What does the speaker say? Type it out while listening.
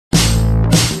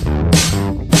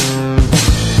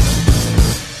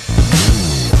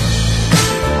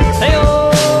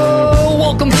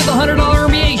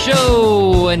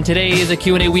Today is a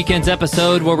Q&A Weekends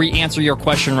episode where we answer your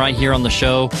question right here on the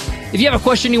show. If you have a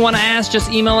question you want to ask,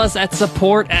 just email us at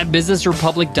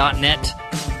support@businessrepublic.net.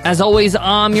 As always,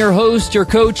 I'm your host, your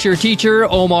coach, your teacher,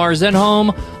 Omar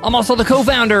Zenhom. I'm also the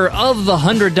co-founder of the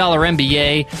 $100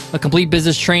 MBA, a complete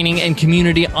business training and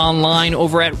community online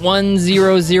over at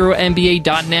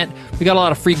 100mba.net. We got a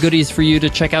lot of free goodies for you to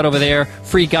check out over there,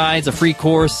 free guides, a free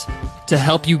course to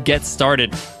help you get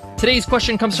started. Today's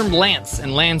question comes from Lance,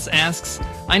 and Lance asks,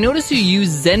 I notice you use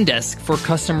Zendesk for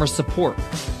customer support.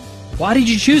 Why did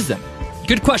you choose them?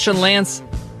 Good question, Lance.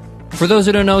 For those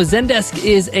who don't know, Zendesk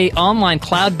is an online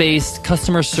cloud-based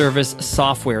customer service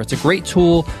software. It's a great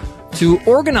tool to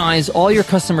organize all your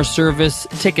customer service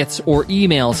tickets or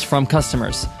emails from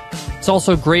customers. It's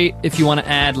also great if you want to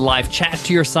add live chat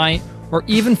to your site or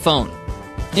even phone.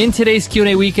 In today's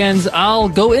Q&A Weekends, I'll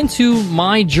go into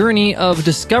my journey of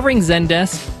discovering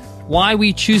Zendesk, why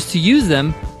we choose to use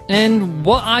them, and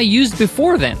what I used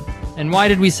before then, and why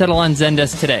did we settle on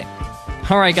Zendesk today.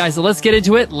 All right, guys, so let's get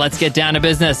into it. Let's get down to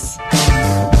business.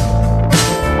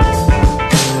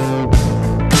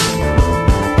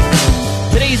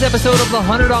 Today's episode of the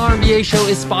 $100 MBA Show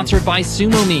is sponsored by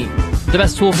SumoMe, the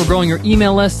best tool for growing your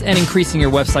email list and increasing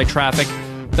your website traffic.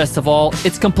 Best of all,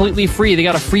 it's completely free. They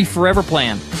got a free forever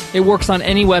plan. It works on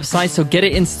any website, so get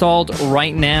it installed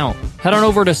right now. Head on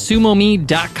over to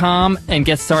sumome.com and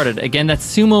get started. Again,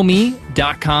 that's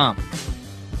sumome.com.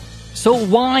 So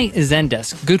why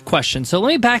Zendesk? Good question. So let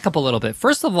me back up a little bit.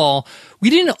 First of all,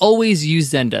 we didn't always use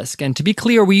Zendesk. And to be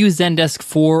clear, we use Zendesk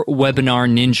for Webinar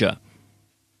Ninja.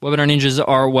 Webinar Ninja is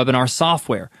our webinar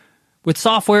software. With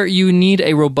software, you need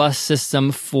a robust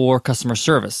system for customer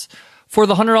service. For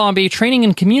the $100 MBA Training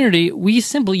and Community, we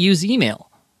simply use email.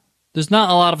 There's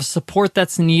not a lot of support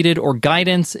that's needed or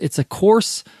guidance. It's a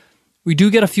course. We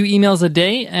do get a few emails a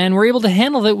day, and we're able to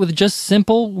handle it with just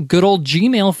simple, good old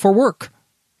Gmail for work.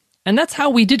 And that's how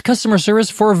we did customer service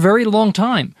for a very long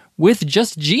time, with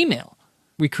just Gmail.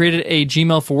 We created a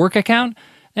Gmail for Work account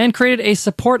and created a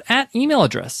support @ email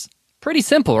address. Pretty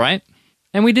simple, right?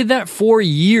 And we did that for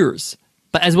years.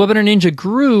 But as Webinar Ninja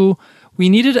grew, we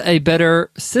needed a better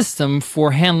system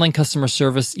for handling customer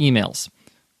service emails.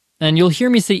 And you'll hear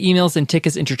me say emails and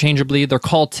tickets interchangeably. They're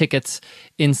called tickets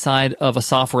inside of a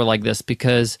software like this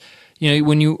because,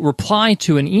 when you reply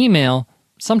to an email,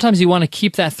 sometimes you want to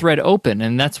keep that thread open,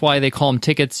 and that's why they call them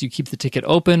tickets. You keep the ticket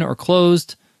open or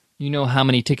closed. You know how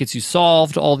many tickets you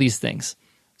solved, all these things.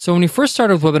 So when we first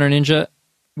started with Webinar Ninja,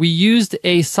 we used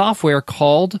a software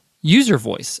called User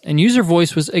Voice. And User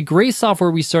Voice was a great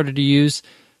software we started to use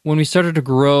when we started to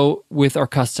grow with our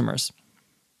customers.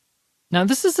 Now,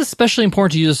 this is especially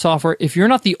important to use a software if you're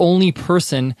not the only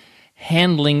person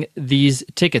handling these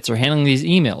tickets or handling these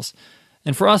emails.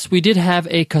 And for us, we did have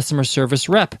a customer service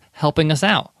rep helping us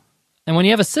out. And when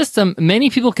you have a system, many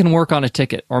people can work on a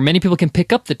ticket or many people can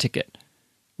pick up the ticket.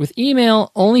 With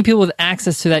email, only people with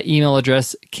access to that email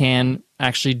address can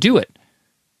actually do it.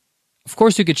 Of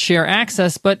course, you could share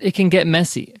access, but it can get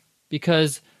messy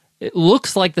because it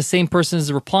looks like the same person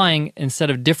is replying instead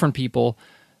of different people.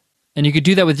 And you could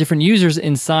do that with different users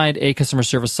inside a customer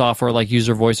service software like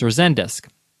User Voice or Zendesk.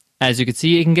 As you can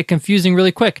see, it can get confusing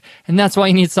really quick, and that's why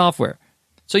you need software.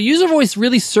 So User Voice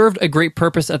really served a great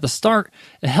purpose at the start.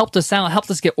 It helped us out,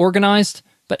 helped us get organized.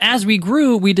 But as we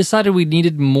grew, we decided we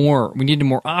needed more. We needed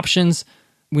more options.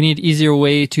 We needed an easier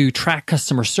way to track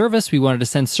customer service. We wanted to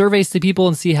send surveys to people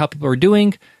and see how people are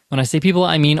doing. When I say people,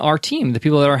 I mean our team, the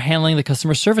people that are handling the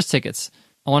customer service tickets.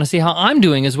 I want to see how I'm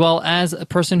doing as well as a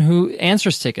person who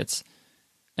answers tickets.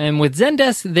 And with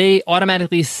Zendesk, they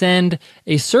automatically send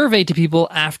a survey to people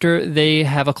after they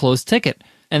have a closed ticket.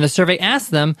 And the survey asks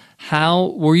them,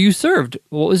 how were you served?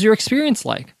 What was your experience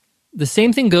like? The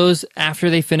same thing goes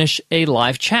after they finish a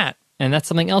live chat. And that's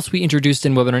something else we introduced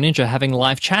in Webinar Ninja, having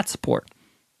live chat support.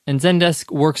 And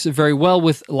Zendesk works very well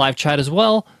with live chat as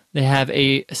well. They have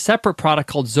a separate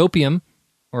product called Zopium,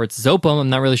 or it's Zopum, I'm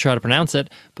not really sure how to pronounce it.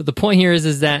 But the point here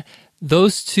is that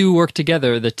those two work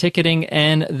together, the ticketing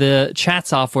and the chat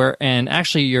software, and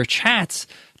actually your chats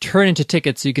turn into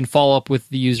tickets so you can follow up with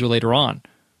the user later on.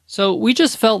 So we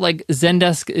just felt like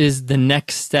Zendesk is the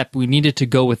next step. We needed to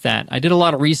go with that. I did a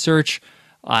lot of research.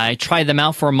 I tried them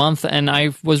out for a month, and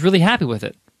I was really happy with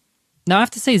it. Now, I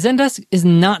have to say, Zendesk is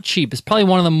not cheap. It's probably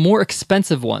one of the more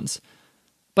expensive ones.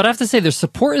 But I have to say, their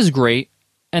support is great,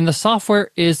 and the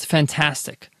software is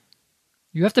fantastic.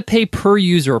 You have to pay per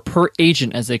user, or per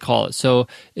agent, as they call it. So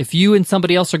if you and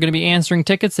somebody else are going to be answering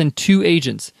tickets, then 2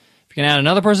 agents. If you can add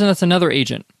another person, that's another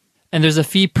agent. And there's a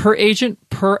fee per agent,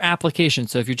 per application.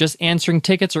 So if you're just answering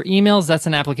tickets or emails, that's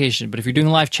an application. But if you're doing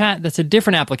live chat, that's a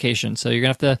different application. So you're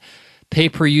going to have to pay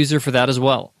per user for that as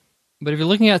well. But if you're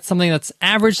looking at something that's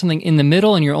average, something in the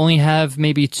middle, and you only have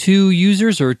maybe 2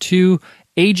 users or 2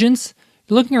 agents,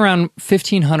 you're looking around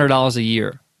 $1,500 a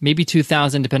year, maybe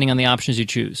 $2,000 depending on the options you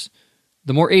choose.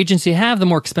 The more agents you have, the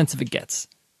more expensive it gets.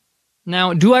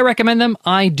 Now, do I recommend them?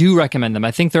 I do recommend them.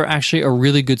 I think they're actually a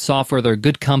really good software. They're a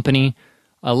good company.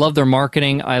 I love their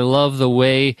marketing. I love the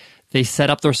way they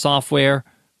set up their software.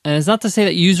 And it's not to say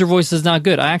that User Voice is not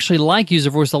good. I actually like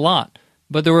User Voice a lot.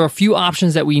 But there were a few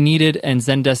options that we needed, and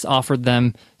Zendesk offered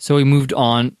them, so we moved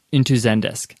on into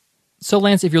Zendesk. So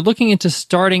Lance, if you're looking into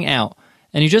starting out,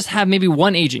 and you just have maybe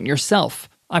one agent yourself,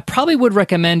 I probably would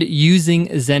recommend using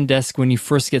Zendesk when you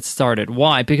first get started.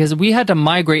 Why? Because we had to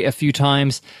migrate a few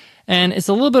times, and it's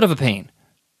a little bit of a pain.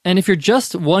 And if you're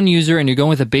just one user and you're going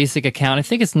with a basic account, I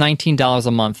think it's $19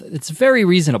 a month. It's very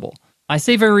reasonable. I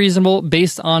say very reasonable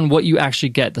based on what you actually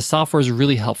get. The software is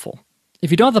really helpful. If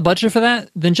you don't have the budget for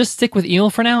that, then just stick with email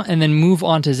for now and then move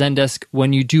on to Zendesk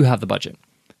when you do have the budget.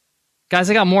 Guys,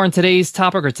 I got more on today's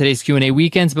topic or today's Q&A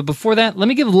weekends, but before that, let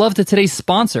me give love to today's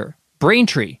sponsor,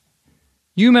 Braintree.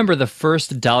 You remember the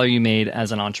first dollar you made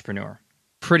as an entrepreneur.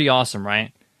 Pretty awesome,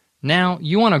 right? Now,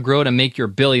 you want to grow to make your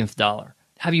billionth dollar.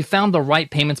 Have you found the right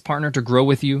payments partner to grow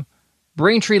with you?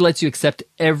 Braintree lets you accept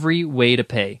every way to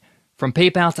pay, from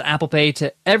PayPal to Apple Pay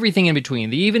to everything in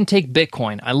between. They even take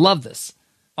Bitcoin. I love this.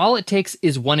 All it takes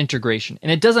is one integration, and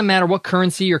it doesn't matter what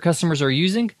currency your customers are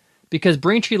using because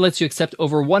Braintree lets you accept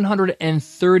over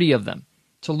 130 of them.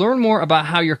 To learn more about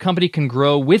how your company can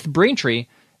grow with Braintree,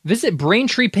 visit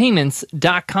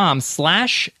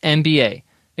BraintreePayments.com/MBA.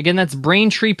 Again, that's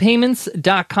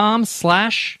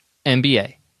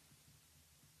BraintreePayments.com/MBA.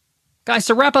 Guys,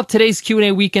 to wrap up today's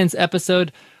Q&A Weekends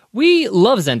episode, we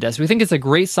love Zendesk. We think it's a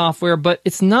great software, but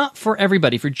it's not for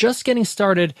everybody. If you're just getting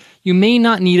started, you may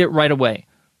not need it right away.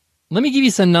 Let me give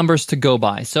you some numbers to go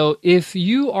by. So if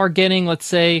you are getting, let's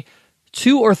say,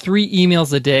 2 or 3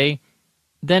 emails a day,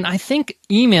 then I think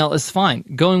email is fine,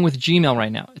 going with Gmail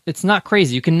right now. It's not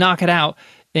crazy. You can knock it out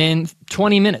in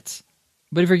 20 minutes.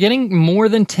 But if you're getting more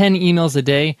than 10 emails a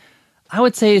day, I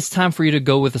would say it's time for you to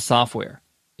go with the software.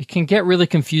 It can get really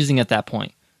confusing at that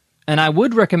point. And I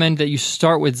would recommend that you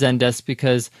start with Zendesk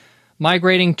because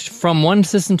migrating from one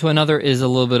system to another is a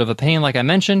little bit of a pain, like I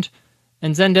mentioned.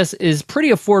 And Zendesk is pretty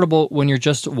affordable when you're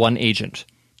just one agent.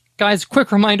 Guys,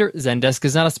 quick reminder, Zendesk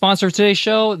is not a sponsor of today's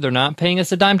show. They're not paying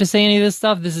us a dime to say any of this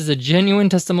stuff. This is a genuine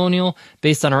testimonial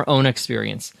based on our own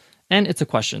experience. And it's a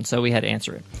question, so we had to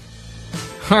answer it.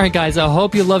 All right, guys, I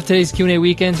hope you love today's Q&A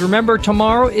Weekends. Remember,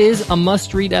 tomorrow is a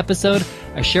must-read episode.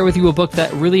 I share with you a book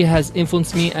that really has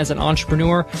influenced me as an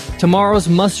entrepreneur. Tomorrow's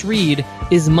must-read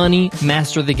is Money,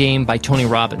 Master the Game by Tony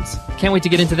Robbins. Can't wait to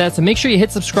get into that, so make sure you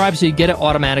hit subscribe so you get it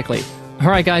automatically. All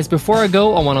right, guys, before I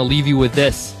go, I want to leave you with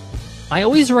this. I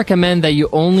always recommend that you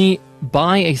only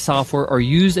buy a software or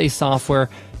use a software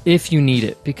if you need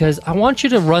it, because I want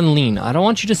you to run lean. I don't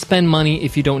want you to spend money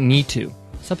if you don't need to.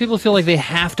 Some people feel like they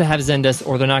have to have Zendesk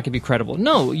or they're not going to be credible.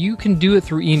 No, you can do it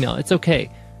through email. It's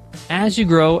okay. As you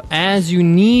grow, as you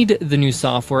need the new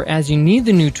software, as you need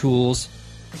the new tools,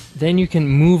 then you can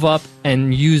move up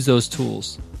and use those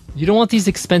tools. You don't want these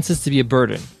expenses to be a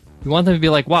burden. You want them to be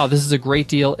like, wow, this is a great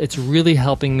deal. It's really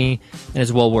helping me and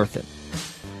it's well worth it.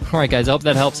 All right, guys, I hope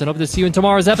that helps and hope to see you in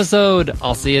tomorrow's episode.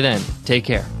 I'll see you then. Take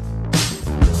care.